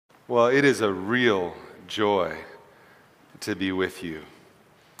Well, it is a real joy to be with you.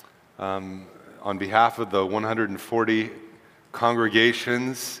 On behalf of the 140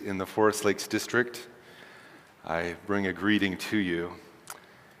 congregations in the Forest Lakes District, I bring a greeting to you.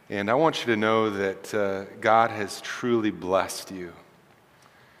 And I want you to know that God has truly blessed you.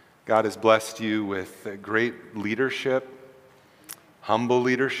 God has blessed you with great leadership, humble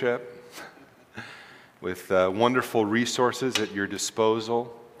leadership, with wonderful resources at your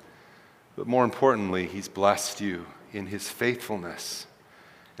disposal. But more importantly, He's blessed you in His faithfulness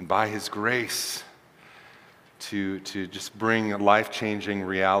and by His grace to just bring life-changing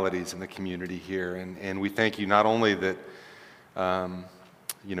realities in the community here. And we thank you not only that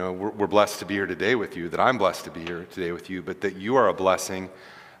we're blessed to be here today with you, that I'm blessed to be here today with you, but that you are a blessing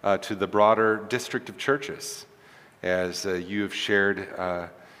to the broader district of churches as you have shared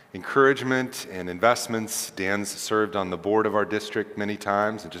encouragement and investments. Dan's served on the board of our district many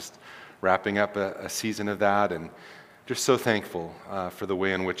times and just wrapping up a season of that, and just so thankful for the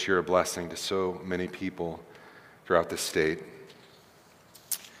way in which you're a blessing to so many people throughout the state.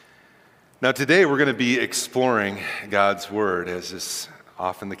 Now today we're going to be exploring God's Word, as is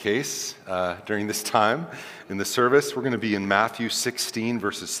often the case during this time in the service. We're going to be in Matthew 16,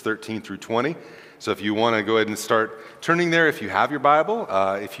 verses 13 through 20. So if you want to go ahead and start turning there, if you have your Bible.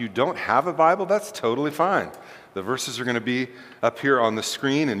 If you don't have a Bible, that's totally fine. The verses are going to be up here on the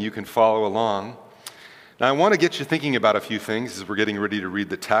screen, and you can follow along. Now, I want to get you thinking about a few things as we're getting ready to read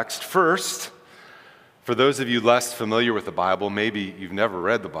the text. First, for those of you less familiar with the Bible, maybe you've never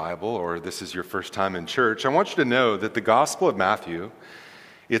read the Bible or this is your first time in church, I want you to know that the Gospel of Matthew,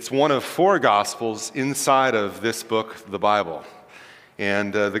 it's one of 4 Gospels inside of this book, the Bible.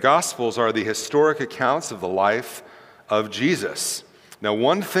 And the Gospels are the historic accounts of the life of Jesus. Now,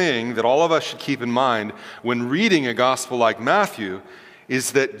 one thing that all of us should keep in mind when reading a gospel like Matthew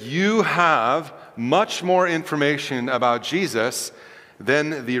is that you have much more information about Jesus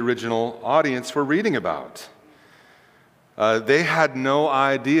than the original audience were reading about. They had no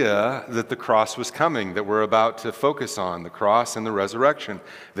idea that the cross was coming, that we're about to focus on, the cross and the resurrection.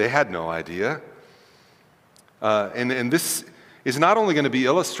 They had no idea. And this is not only going to be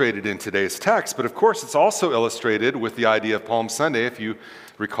illustrated in today's text, but of course it's also illustrated with the idea of Palm Sunday. If you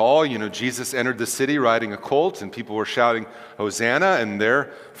recall, Jesus entered the city riding a colt and people were shouting, Hosanna, and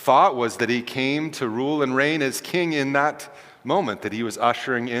their thought was that He came to rule and reign as king in that moment, that He was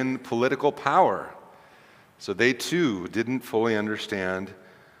ushering in political power. So they too didn't fully understand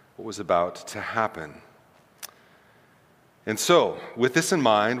what was about to happen. And so, with this in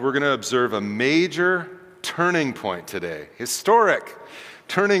mind, we're going to observe a major turning point today, historic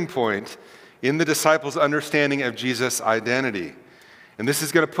turning point in the disciples' understanding of Jesus' identity. And this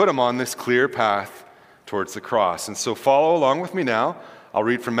is going to put them on this clear path towards the cross. And so follow along with me now. I'll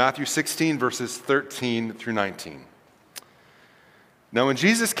read from Matthew 16, verses 13 through 19. Now when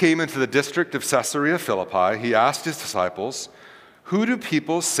Jesus came into the district of Caesarea Philippi, He asked His disciples, "Who do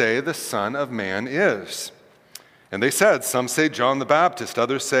people say the Son of Man is?" And they said, "Some say John the Baptist,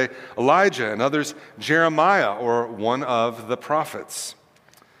 others say Elijah, and others Jeremiah or one of the prophets."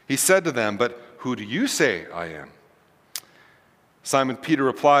 He said to them, "But who do you say I am?" Simon Peter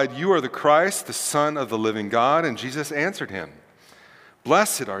replied, "You are the Christ, the Son of the living God." And Jesus answered him,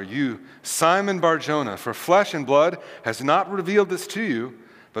 "Blessed are you, Simon Bar-Jonah, for flesh and blood has not revealed this to you,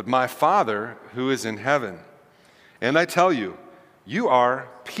 but my Father who is in heaven. And I tell you, you are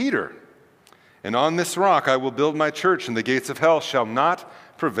Peter. And on this rock I will build my church, and the gates of hell shall not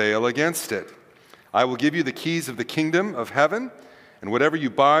prevail against it. I will give you the keys of the kingdom of heaven, and whatever you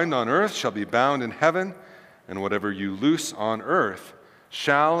bind on earth shall be bound in heaven, and whatever you loose on earth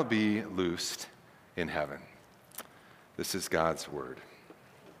shall be loosed in heaven." This is God's word.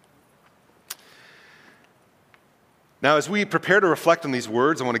 Now, as we prepare to reflect on these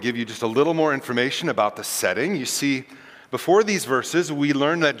words, I want to give you just a little more information about the setting. You see, before these verses, we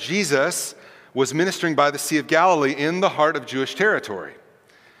learn that Jesus was ministering by the Sea of Galilee in the heart of Jewish territory.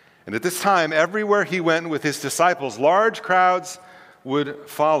 And at this time, everywhere He went with His disciples, large crowds would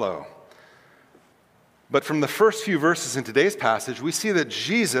follow. But from the first few verses in today's passage, we see that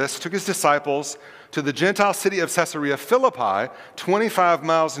Jesus took His disciples to the Gentile city of Caesarea Philippi, 25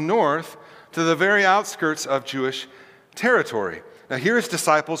 miles north, to the very outskirts of Jewish territory. Now here His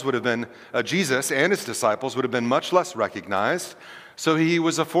disciples would have been, Jesus and His disciples would have been much less recognized. So He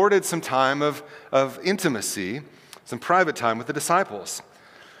was afforded some time of intimacy, some private time with the disciples.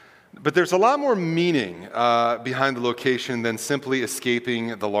 But there's a lot more meaning behind the location than simply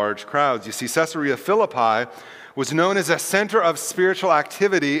escaping the large crowds. You see, Caesarea Philippi was known as a center of spiritual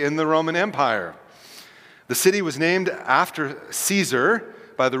activity in the Roman Empire. The city was named after Caesar,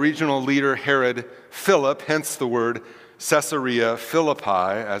 by the regional leader Herod Philip, hence the word Caesarea Philippi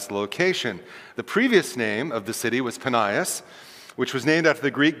as the location. The previous name of the city was Panias, which was named after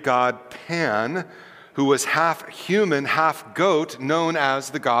the Greek god Pan, who was half human, half goat, known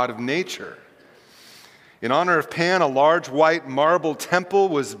as the god of nature. In honor of Pan, a large white marble temple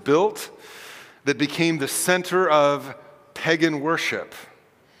was built that became the center of pagan worship.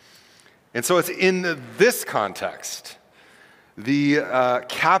 And so it's in this context, the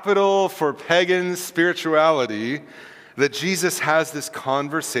capital for pagan spirituality, that Jesus has this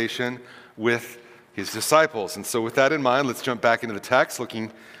conversation with his disciples. And so with that in mind, let's jump back into the text,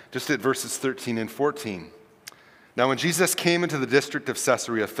 looking just at verses 13 and 14. Now, when Jesus came into the district of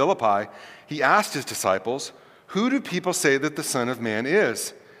Caesarea Philippi, he asked his disciples, "Who do people say that the Son of Man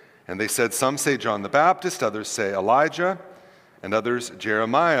is?" And they said, "Some say John the Baptist, others say Elijah, and others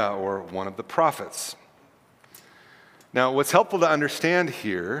Jeremiah, or one of the prophets." Now, what's helpful to understand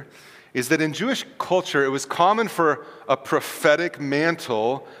here is that in Jewish culture, it was common for a prophetic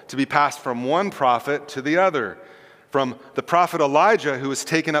mantle to be passed from one prophet to the other. From the prophet Elijah, who was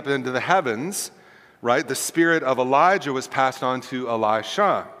taken up into the heavens, right, the spirit of Elijah was passed on to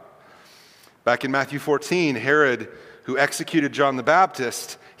Elisha. Back in Matthew 14, Herod, who executed John the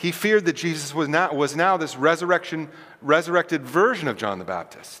Baptist, he feared that Jesus was now this resurrected version of John the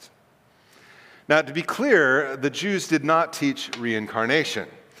Baptist. Now, to be clear, the Jews did not teach reincarnation.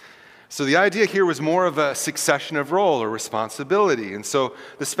 So the idea here was more of a succession of role or responsibility. And so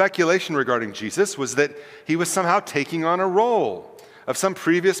the speculation regarding Jesus was that he was somehow taking on a role of some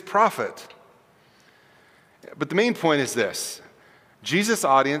previous prophet. But the main point is this: Jesus'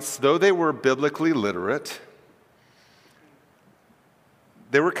 audience, though they were biblically literate,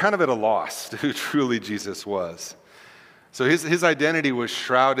 they were kind of at a loss to who truly Jesus was. So his identity was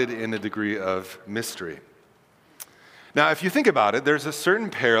shrouded in a degree of mystery. Now, if you think about it, there's a certain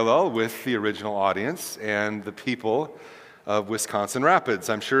parallel with the original audience and the people of Wisconsin Rapids.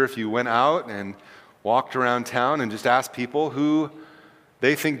 I'm sure if you went out and walked around town and just asked people who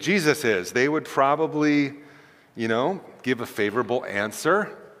they think Jesus is, they would probably, give a favorable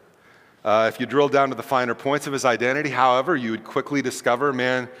answer. If you drill down to the finer points of his identity, however, you would quickly discover,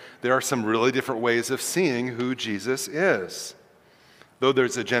 there are some really different ways of seeing who Jesus is. Though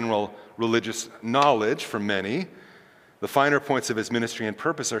there's a general religious knowledge for many, the finer points of his ministry and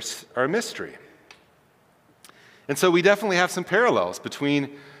purpose are a mystery. And so we definitely have some parallels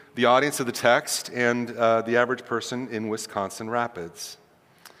between the audience of the text and the average person in Wisconsin Rapids.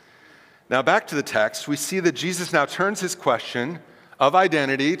 Now, back to the text, we see that Jesus now turns his question of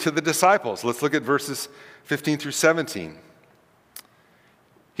identity to the disciples. Let's look at verses 15 through 17.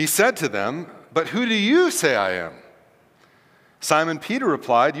 He said to them, "But who do you say I am?" Simon Peter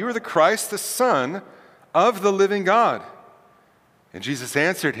replied, "You are the Christ, the Son of the living God." And Jesus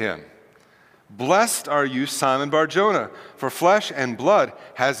answered him, "Blessed are you, Simon Bar-Jonah, for flesh and blood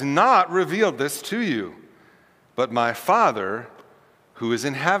has not revealed this to you, but my Father who is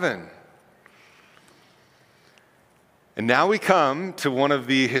in heaven." And now we come to one of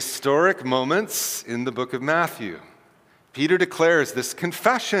the historic moments in the book of Matthew. Peter declares this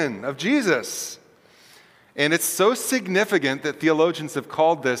confession of Jesus. And it's so significant that theologians have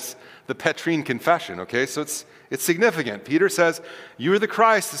called this the Petrine Confession, okay? So it's significant. Peter says, "You are the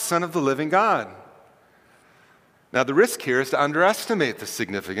Christ, the Son of the living God." Now, the risk here is to underestimate the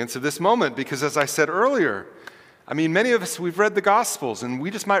significance of this moment because, as I said earlier, many of us, we've read the Gospels, and we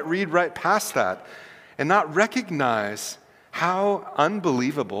just might read right past that and not recognize how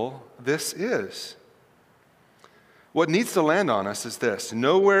unbelievable this is. What needs to land on us is this: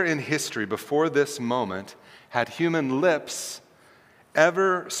 nowhere in history before this moment had human lips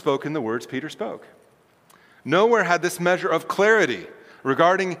ever spoken the words Peter spoke. Nowhere had this measure of clarity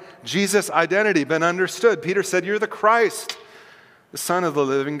regarding Jesus' identity been understood. Peter said, "You're the Christ, the Son of the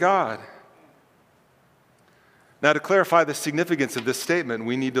living God." Now, to clarify the significance of this statement,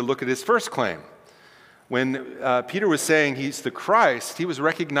 we need to look at his first claim. When Peter was saying he's the Christ, he was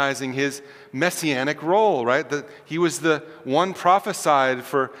recognizing his messianic role, right? That he was the one prophesied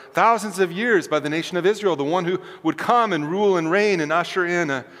for thousands of years by the nation of Israel, the one who would come and rule and reign and usher in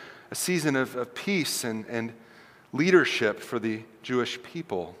a season of peace and leadership for the Jewish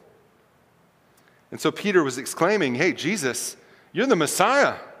people. And so Peter was exclaiming, "Hey, Jesus, you're the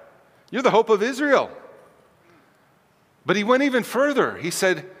Messiah. You're the hope of Israel." But he went even further. He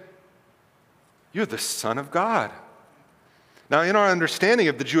said, "You're the Son of God." Now, in our understanding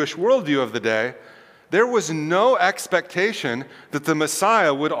of the Jewish worldview of the day, there was no expectation that the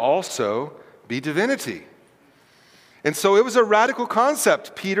Messiah would also be divinity. And so it was a radical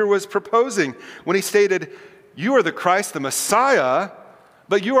concept Peter was proposing when he stated, "You are the Christ, the Messiah,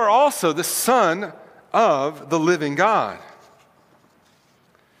 but you are also the Son of the living God.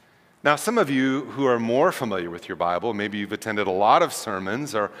 Now, some of you who are more familiar with your Bible, maybe you've attended a lot of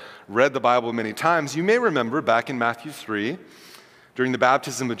sermons or read the Bible many times, you may remember back in Matthew 3, during the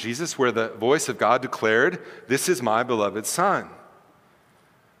baptism of Jesus, where the voice of God declared, "This is my beloved Son."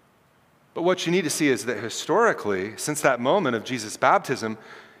 But what you need to see is that historically, since that moment of Jesus' baptism,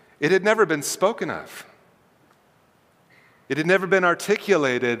 it had never been spoken of. It had never been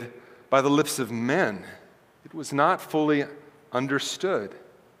articulated by the lips of men. It was not fully understood.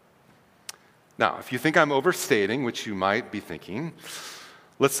 Now, if you think I'm overstating, which you might be thinking,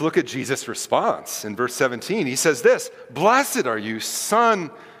 let's look at Jesus' response. In verse 17, he says this, "Blessed are you, Simon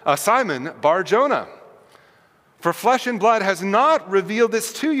Bar-Jonah, for flesh and blood has not revealed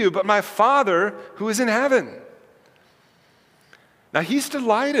this to you, but my Father who is in heaven." Now, he's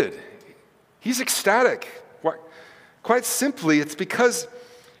delighted. He's ecstatic. Quite simply, it's because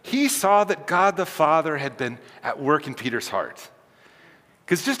he saw that God the Father had been at work in Peter's heart.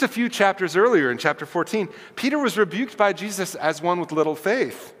 Because just a few chapters earlier, in chapter 14, Peter was rebuked by Jesus as one with little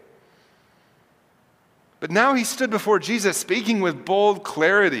faith. But now he stood before Jesus speaking with bold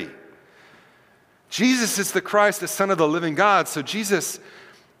clarity. Jesus is the Christ, the Son of the living God. So Jesus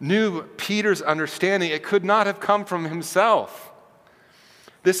knew Peter's understanding. It could not have come from himself.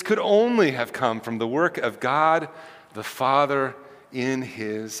 This could only have come from the work of God the Father in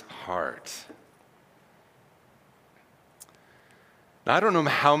his heart. Now, I don't know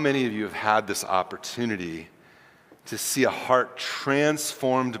how many of you have had this opportunity to see a heart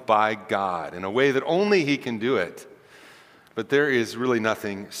transformed by God in a way that only he can do it. But there is really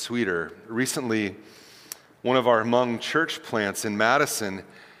nothing sweeter. Recently, one of our Hmong church plants in Madison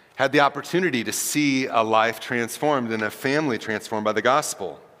had the opportunity to see a life transformed and a family transformed by the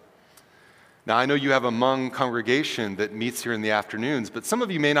gospel. Now, I know you have a Hmong congregation that meets here in the afternoons, but some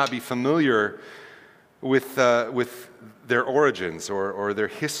of you may not be familiar with their origins or their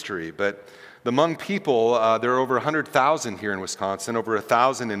history. But the Hmong people, there are over 100,000 here in Wisconsin, over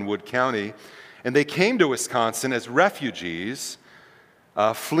 1,000 in Wood County, and they came to Wisconsin as refugees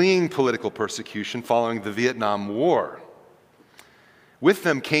fleeing political persecution following the Vietnam War. With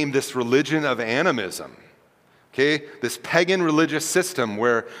them came this religion of animism, okay? This pagan religious system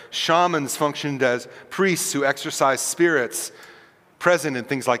where shamans functioned as priests who exorcised spirits present in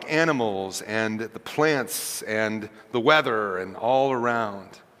things like animals and the plants and the weather and all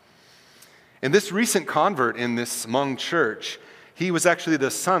around. And this recent convert in this Hmong church, he was actually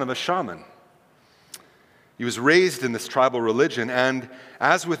the son of a shaman. He was raised in this tribal religion, and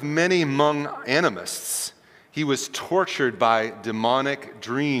as with many Hmong animists, he was tortured by demonic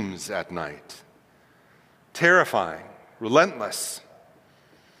dreams at night. Terrifying, relentless.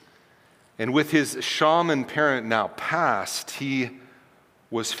 And with his shaman parent now passed, he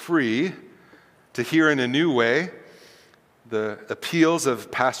was free to hear in a new way the appeals of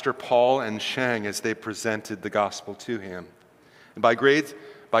Pastor Paul and Shang as they presented the gospel to him. And by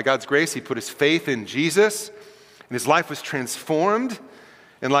God's grace, he put his faith in Jesus, and his life was transformed.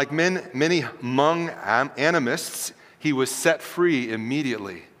 And like many Hmong animists, he was set free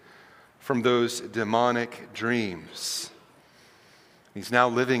immediately from those demonic dreams. He's now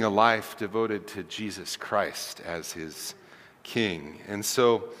living a life devoted to Jesus Christ as his King. And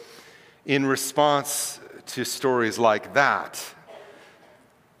so, in response to stories like that,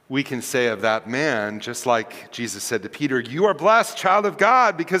 we can say of that man, just like Jesus said to Peter, "You are blessed, child of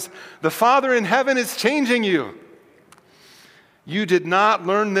God, because the Father in heaven is changing you." You did not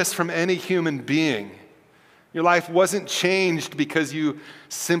learn this from any human being. Your life wasn't changed because you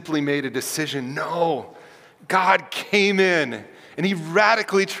simply made a decision. No, God came in and he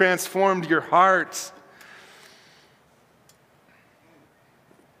radically transformed your heart.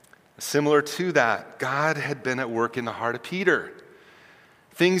 Similar to that, God had been at work in the heart of Peter.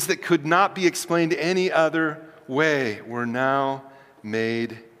 Things that could not be explained any other way were now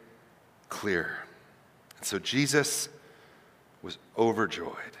made clear. And so Jesus was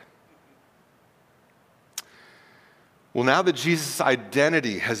overjoyed. Well, now that Jesus'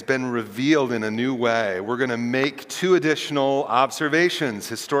 identity has been revealed in a new way, we're going to make two additional observations,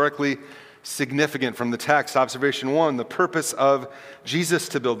 historically significant from the text. Observation 1, the purpose of Jesus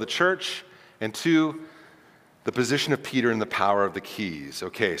to build the church, and 2, the position of Peter and the power of the keys.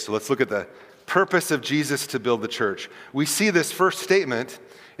 Okay, so let's look at the purpose of Jesus to build the church. We see this first statement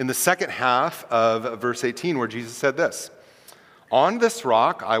in the second half of verse 18 where Jesus said this, "On this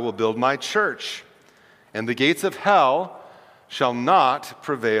rock I will build my church, and the gates of hell shall not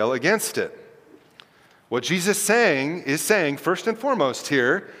prevail against it." What Jesus is saying first and foremost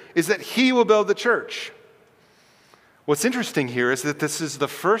here is that he will build the church. What's interesting here is that this is the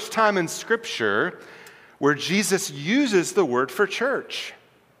first time in Scripture where Jesus uses the word for church.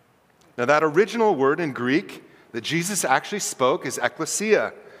 Now, that original word in Greek that Jesus actually spoke is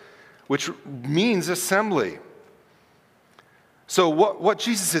ekklesia, which means assembly. So what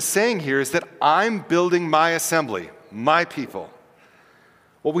Jesus is saying here is that I'm building my assembly, my people.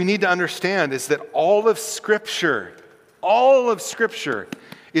 What we need to understand is that all of Scripture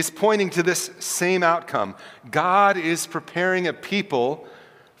is pointing to this same outcome. God is preparing a people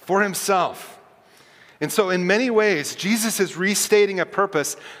for himself. And so in many ways, Jesus is restating a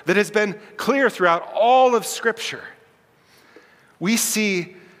purpose that has been clear throughout all of Scripture. We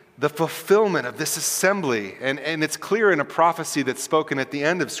see the fulfillment of this assembly, and it's clear in a prophecy that's spoken at the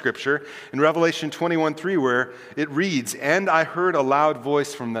end of Scripture in Revelation 21:3, where it reads, "And I heard a loud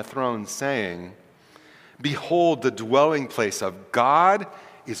voice from the throne saying, 'Behold, the dwelling place of God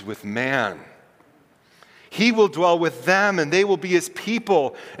is with man. He will dwell with them, and they will be his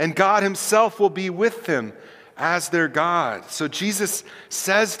people, and God himself will be with them as their God.'" So Jesus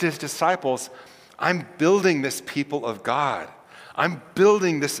says to his disciples, I'm building this people of God. I'm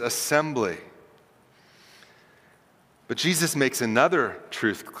building this assembly. But Jesus makes another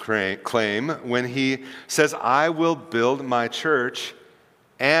truth claim when he says, "I will build my church,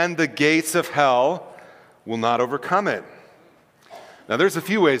 and the gates of hell will not overcome it." Now, there's a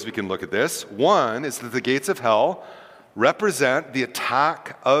few ways we can look at this. One is that the gates of hell represent the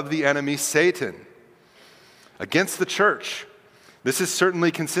attack of the enemy Satan against the church. This is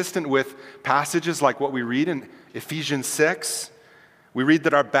certainly consistent with passages like what we read in Ephesians 6. We read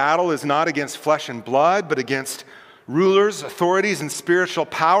that our battle is not against flesh and blood, but against rulers, authorities, and spiritual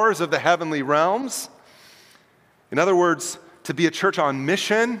powers of the heavenly realms. In other words, to be a church on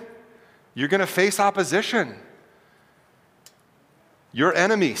mission, you're going to face opposition. Your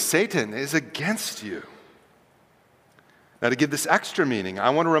enemy, Satan, is against you. Now, to give this extra meaning, I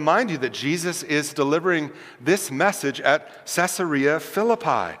want to remind you that Jesus is delivering this message at Caesarea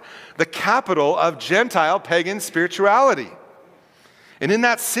Philippi, the capital of Gentile pagan spirituality. And in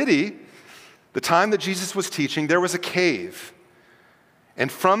that city, the time that Jesus was teaching, there was a cave.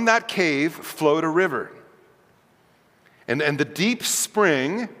 And from that cave flowed a river. And the deep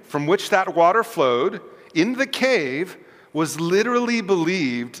spring from which that water flowed in the cave was literally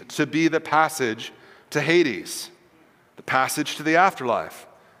believed to be the passage to Hades, the passage to the afterlife.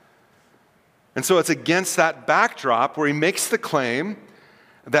 And so it's against that backdrop where he makes the claim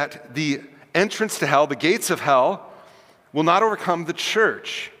that the entrance to hell, the gates of hell, will not overcome the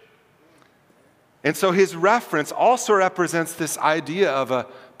church. And so his reference also represents this idea of a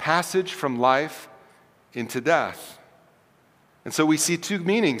passage from life into death. And so we see two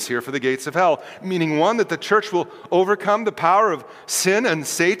meanings here for the gates of hell. Meaning one, that the church will overcome the power of sin and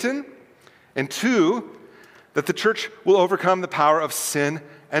Satan. And two, that the church will overcome the power of sin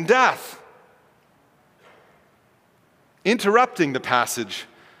and death. Interrupting the passage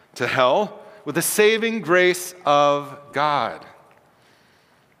to hell with the saving grace of God.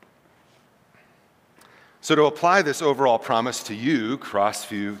 So to apply this overall promise to you,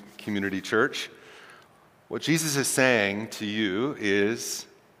 Crossview Community Church, what Jesus is saying to you is,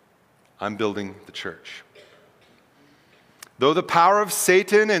 I'm building the church. Though the power of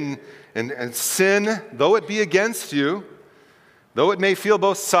Satan and sin, though it be against you, though it may feel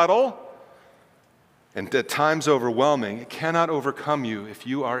both subtle and at times overwhelming, it cannot overcome you if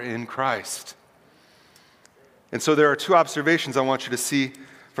you are in Christ. And so there are two observations I want you to see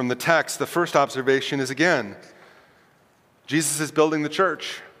from the text. The first observation is, again, Jesus is building the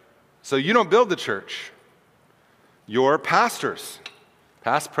church. So you don't build the church. Your pastors,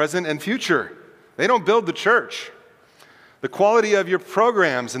 past, present, and future, they don't build the church. The quality of your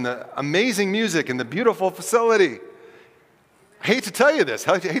programs and the amazing music and the beautiful facility, I hate to tell you this,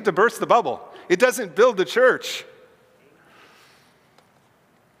 I hate to burst the bubble. It doesn't build the church.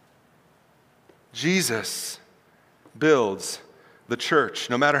 Jesus builds the church.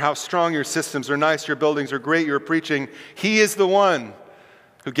 No matter how strong your systems are nice, your buildings are great, you're preaching, he is the one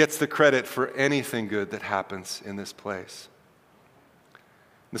who gets the credit for anything good that happens in this place.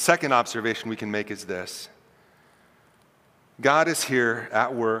 The second observation we can make is this. God is here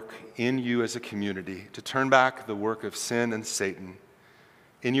at work in you as a community to turn back the work of sin and Satan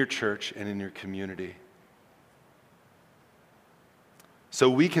in your church and in your community. So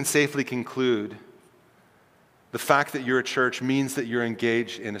we can safely conclude the fact that you're a church means that you're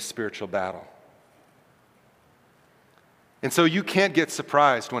engaged in a spiritual battle. And so you can't get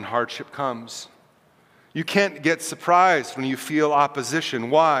surprised when hardship comes. You can't get surprised when you feel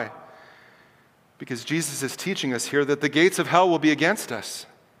opposition. Why? Because Jesus is teaching us here that the gates of hell will be against us.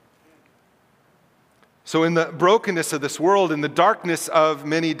 So in the brokenness of this world, in the darkness of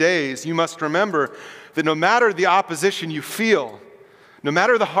many days, you must remember that no matter the opposition you feel, no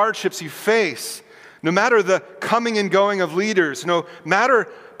matter the hardships you face, no matter the coming and going of leaders, no matter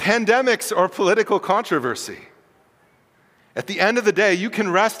pandemics or political controversy, at the end of the day, you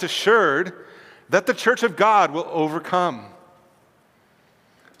can rest assured that the church of God will overcome.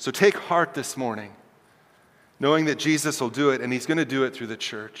 So take heart this morning, knowing that Jesus will do it, and he's going to do it through the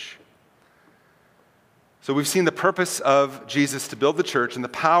church. So we've seen the purpose of Jesus to build the church and the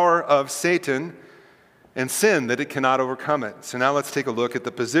power of Satan and sin, that it cannot overcome it. So now let's take a look at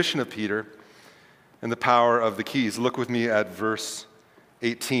the position of Peter and the power of the keys. Look with me at verse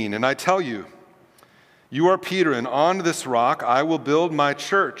 18. And I tell you, you are Peter, and on this rock I will build my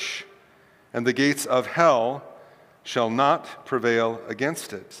church, and the gates of hell shall not prevail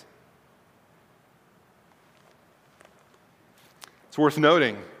against it. It's worth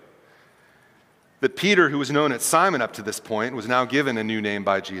noting that Peter, who was known as Simon up to this point, was now given a new name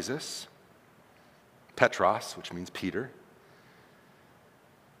by Jesus, Petros, which means Peter.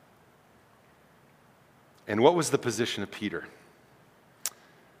 And what was the position of Peter?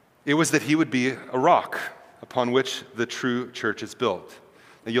 It was that he would be a rock upon which the true church is built.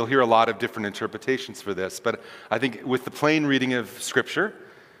 Now, you'll hear a lot of different interpretations for this, but I think with the plain reading of Scripture,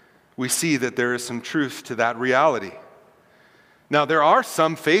 we see that there is some truth to that reality. Now, there are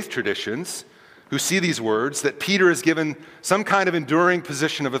some faith traditions who see these words that Peter is given some kind of enduring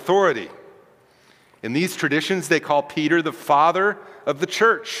position of authority. In these traditions, they call Peter the father of the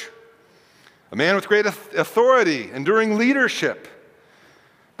church, a man with great authority, enduring leadership,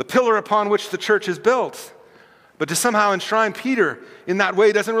 the pillar upon which the church is built. But to somehow enshrine Peter in that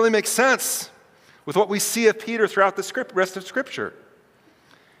way doesn't really make sense with what we see of Peter throughout the rest of Scripture.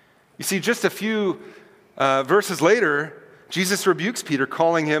 You see, just a few verses later, Jesus rebukes Peter,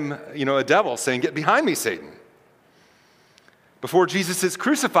 calling him, a devil, saying, "Get behind me, Satan." Before Jesus is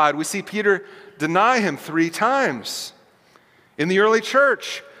crucified, we see Peter deny him 3 times. In the early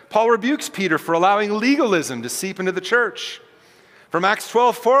church, Paul rebukes Peter for allowing legalism to seep into the church. From Acts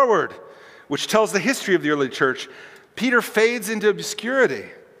 12 forward, which tells the history of the early church, Peter fades into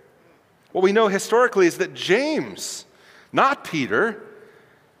obscurity. What we know historically is that James, not Peter,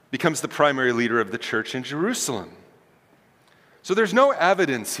 becomes the primary leader of the church in Jerusalem. So there's no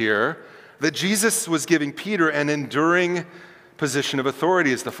evidence here that Jesus was giving Peter an enduring position of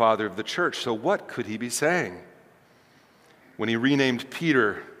authority as the father of the church. So what could he be saying when he renamed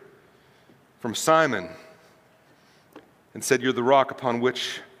Peter from Simon and said, "You're the rock upon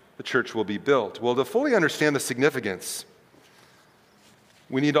which the church will be built"? Well, to fully understand the significance,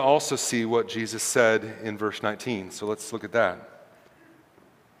 we need to also see what Jesus said in verse 19. So let's look at that.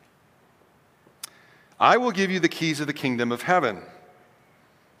 "I will give you the keys of the kingdom of heaven.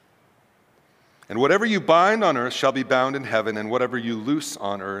 And whatever you bind on earth shall be bound in heaven, and whatever you loose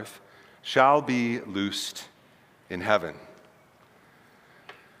on earth shall be loosed in heaven."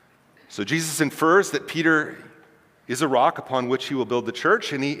 So Jesus infers that Peter is a rock upon which he will build the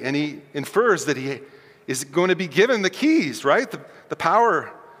church, and he infers that he is going to be given the keys, right? The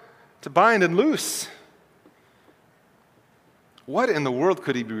power to bind and loose. What in the world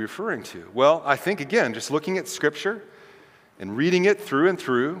could he be referring to? Well, I think, again, just looking at Scripture and reading it through and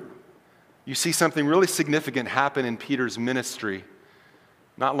through, you see something really significant happen in Peter's ministry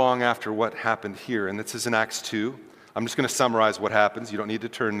not long after what happened here. And this is in Acts 2. I'm just going to summarize what happens. You don't need to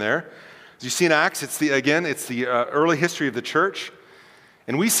turn there. As you see in Acts, it's the early history of the church.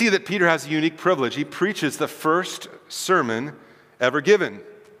 And we see that Peter has a unique privilege. He preaches the first sermon ever given.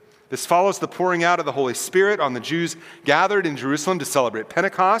 This follows the pouring out of the Holy Spirit on the Jews gathered in Jerusalem to celebrate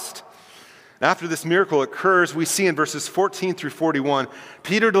Pentecost. After this miracle occurs, we see in verses 14 through 41,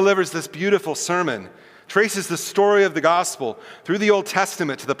 Peter delivers this beautiful sermon, traces the story of the gospel through the Old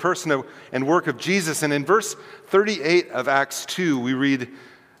Testament to the person and work of Jesus. And in verse 38 of Acts 2, we read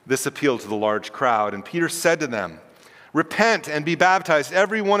this appeal to the large crowd. "And Peter said to them, 'Repent and be baptized,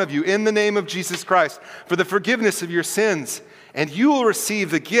 every one of you, in the name of Jesus Christ, for the forgiveness of your sins, and you will receive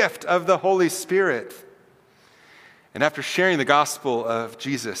the gift of the Holy Spirit.'" And after sharing the gospel of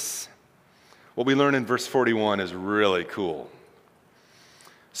Jesus, what we learn in verse 41 is really cool.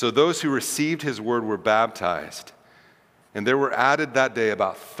 "So those who received his word were baptized, and there were added that day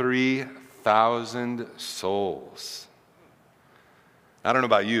about 3,000 souls." I don't know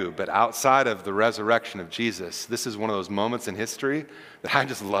about you, but outside of the resurrection of Jesus, this is one of those moments in history that I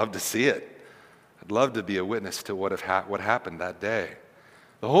just love to see it. I'd love to be a witness to what happened that day.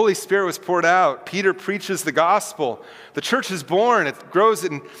 The Holy Spirit was poured out. Peter preaches the gospel. The church is born. It grows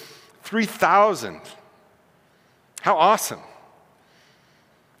in 3,000. How awesome.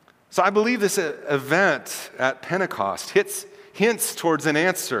 So I believe this event at Pentecost hints towards an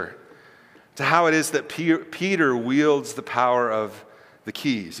answer to how it is that Peter wields the power of the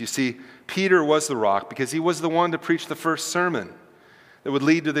keys. You see, Peter was the rock because he was the one to preach the first sermon that would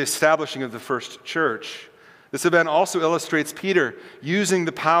lead to the establishing of the first church. This event also illustrates Peter using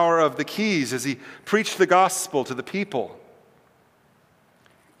the power of the keys as he preached the gospel to the people.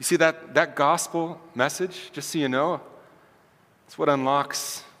 You see, that gospel message, just so you know, it's what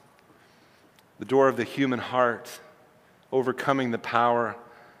unlocks the door of the human heart, overcoming the power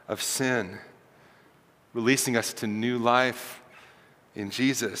of sin, releasing us to new life in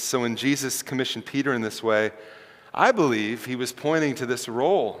Jesus. So when Jesus commissioned Peter in this way, I believe he was pointing to this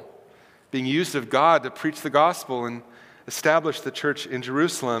role, being used of God to preach the gospel and establish the church in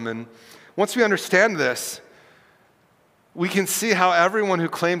Jerusalem. And once we understand this, we can see how everyone who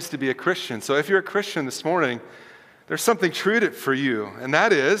claims to be a Christian, so if you're a Christian this morning, there's something true for you, and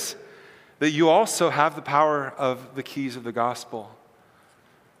that is that you also have the power of the keys of the gospel.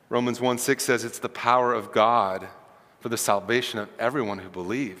 Romans 1:6 says it's the power of God for the salvation of everyone who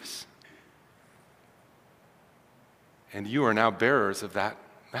believes. And you are now bearers of that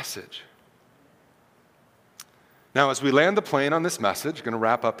message. Now, as we land the plane on this message, I'm going to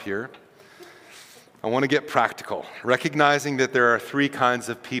wrap up here. I want to get practical, recognizing that there are three kinds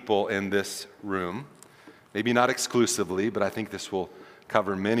of people in this room. Maybe not exclusively, but I think this will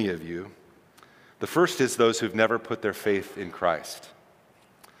cover many of you. The first is those who've never put their faith in Christ.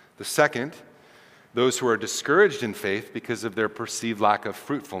 The second, those who are discouraged in faith because of their perceived lack of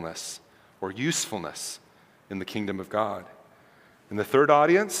fruitfulness or usefulness in the kingdom of God. And the third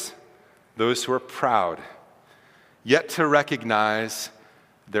audience, those who are proud, yet to recognize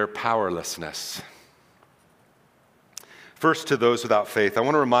their powerlessness. First, to those without faith, I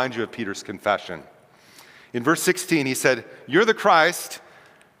want to remind you of Peter's confession. In verse 16, he said, "You're the Christ,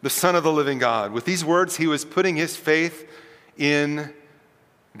 the Son of the living God." With these words, he was putting his faith in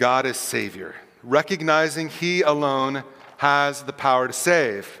God as Savior, recognizing he alone has the power to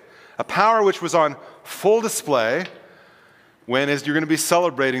save, a power which was on full display when, as you're going to be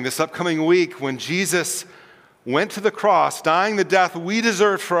celebrating this upcoming week, when Jesus went to the cross, dying the death we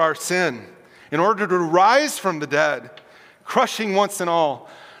deserved for our sin, in order to rise from the dead, crushing once and all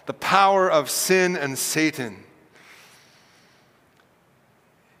the power of sin and Satan.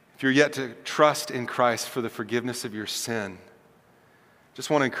 If you're yet to trust in Christ for the forgiveness of your sin, just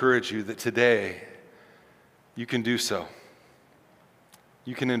want to encourage you that today you can do so.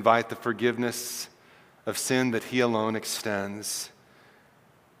 You can invite the forgiveness of sin that he alone extends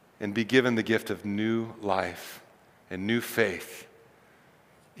and be given the gift of new life and new faith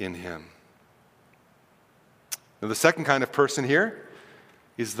in him. Now, the second kind of person here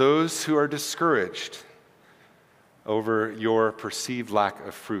is those who are discouraged over your perceived lack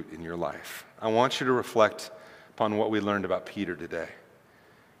of fruit in your life. I want you to reflect upon what we learned about Peter today.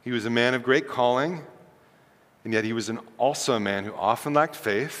 He was a man of great calling, and yet he was also a man who often lacked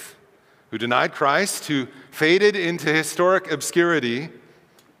faith, who denied Christ, who faded into historic obscurity.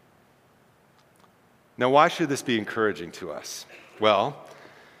 Now, why should this be encouraging to us? Well,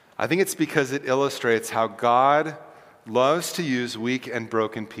 I think it's because it illustrates how God loves to use weak and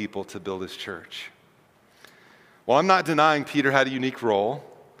broken people to build his church. While I'm not denying Peter had a unique role,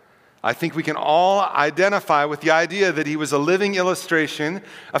 I think we can all identify with the idea that he was a living illustration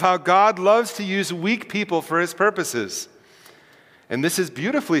of how God loves to use weak people for his purposes. And this is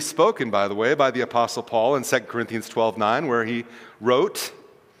beautifully spoken, by the way, by the Apostle Paul in 2 Corinthians 12:9, where he wrote,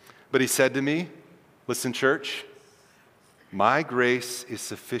 "But he said to me, listen, church, my grace is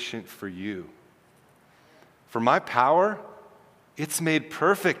sufficient for you. For my power, it's made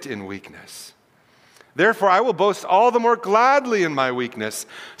perfect in weakness. Therefore, I will boast all the more gladly in my weakness,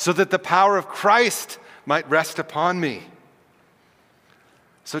 so that the power of Christ might rest upon me."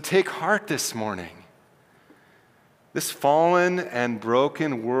 So take heart this morning. This fallen and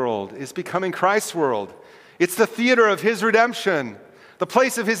broken world is becoming Christ's world. It's the theater of his redemption, the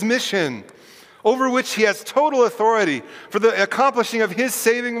place of his mission, over which he has total authority for the accomplishing of his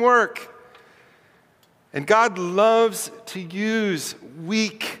saving work. And God loves to use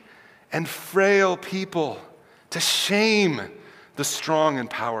weak and frail people to shame the strong and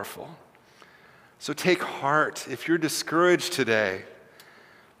powerful. So take heart. If you're discouraged today,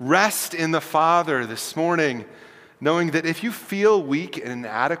 rest in the Father this morning, knowing that if you feel weak and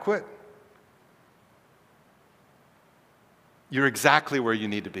inadequate, you're exactly where you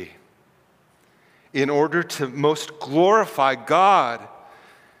need to be in order to most glorify God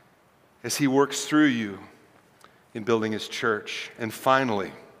as he works through you in building his church. And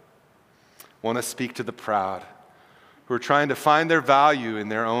finally, I want to speak to the proud who are trying to find their value in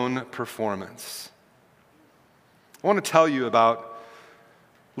their own performance. I want to tell you about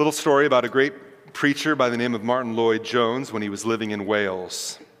a little story about a great preacher by the name of Martin Lloyd-Jones when he was living in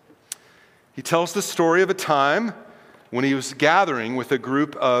Wales. He tells the story of a time when he was gathering with a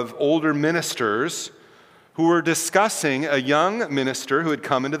group of older ministers who were discussing a young minister who had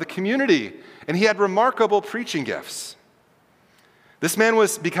come into the community, and he had remarkable preaching gifts. This man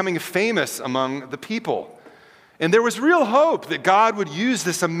was becoming famous among the people, and there was real hope that God would use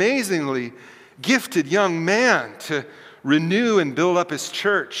this amazingly gifted young man to renew and build up his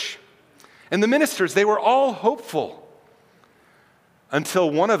church. And the ministers, they were all hopeful until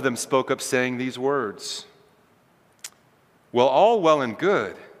one of them spoke up saying these words, "Well, all well and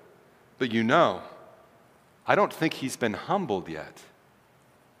good, but you know, I don't think he's been humbled yet."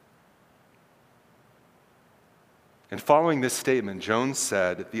 And following this statement, Jones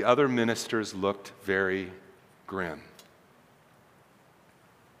said, the other ministers looked very grim.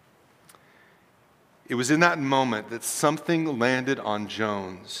 It was in that moment that something landed on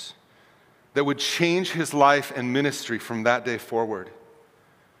Jones that would change his life and ministry from that day forward.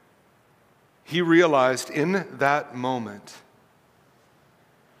 He realized in that moment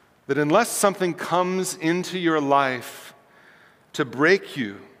that unless something comes into your life to break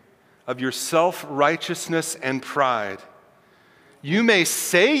you of your self-righteousness and pride, you may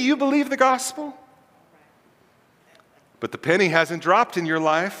say you believe the gospel, but the penny hasn't dropped in your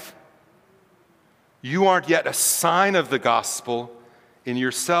life. You aren't yet a sign of the gospel in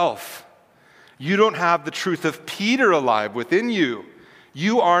yourself. You don't have the truth of Peter alive within you.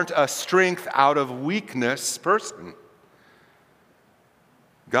 You aren't a strength out of weakness person.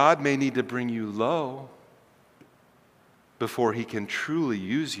 God may need to bring you low before he can truly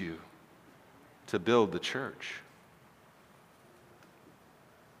use you to build the church.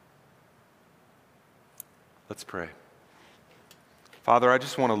 Let's pray. Father, I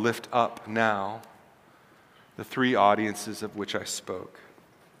just want to lift up now the three audiences of which I spoke.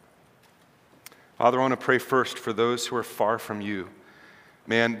 Father, I want to pray first for those who are far from you.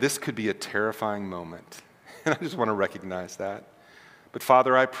 Man, this could be a terrifying moment, and I just want to recognize that. But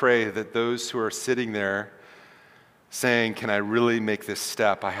Father, I pray that those who are sitting there saying, can I really make this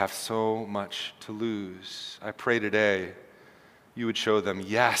step? I have so much to lose. I pray today you would show them,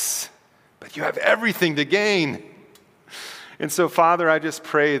 yes, but you have everything to gain. And so, Father, I just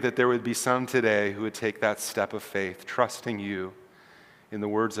pray that there would be some today who would take that step of faith, trusting you in the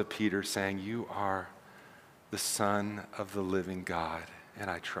words of Peter, saying, you are the Son of the living God,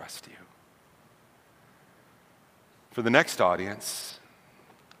 and I trust you. For the next audience,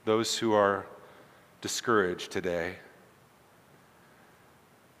 those who are discouraged today,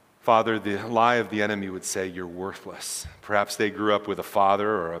 Father, the lie of the enemy would say you're worthless. Perhaps they grew up with a father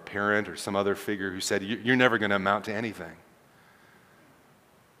or a parent or some other figure who said you're never going to amount to anything.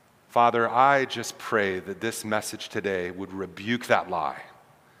 Father, I just pray that this message today would rebuke that lie,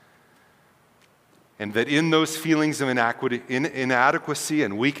 and that in those feelings of inadequacy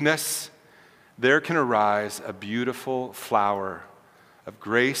and weakness, there can arise a beautiful flower of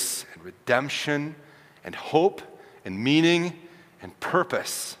grace and redemption and hope and meaning and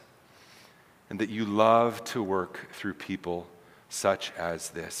purpose, and that you love to work through people such as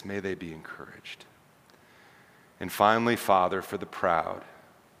this. May they be encouraged. And finally, Father, for the proud,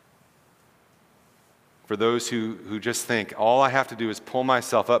 for those who just think, all I have to do is pull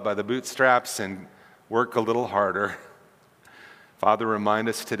myself up by the bootstraps and work a little harder. Father, remind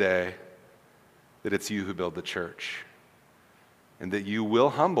us today that it's you who build the church, and that you will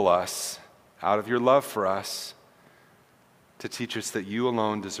humble us out of your love for us to teach us that you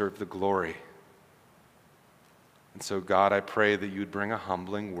alone deserve the glory. And so, God, I pray that you'd bring a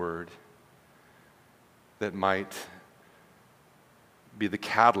humbling word that might be the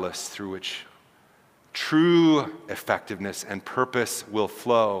catalyst through which true effectiveness and purpose will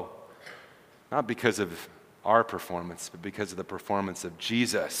flow, not because of our performance, but because of the performance of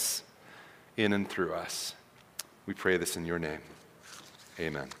Jesus in and through us. We pray this in your name.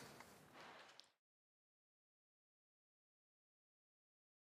 Amen.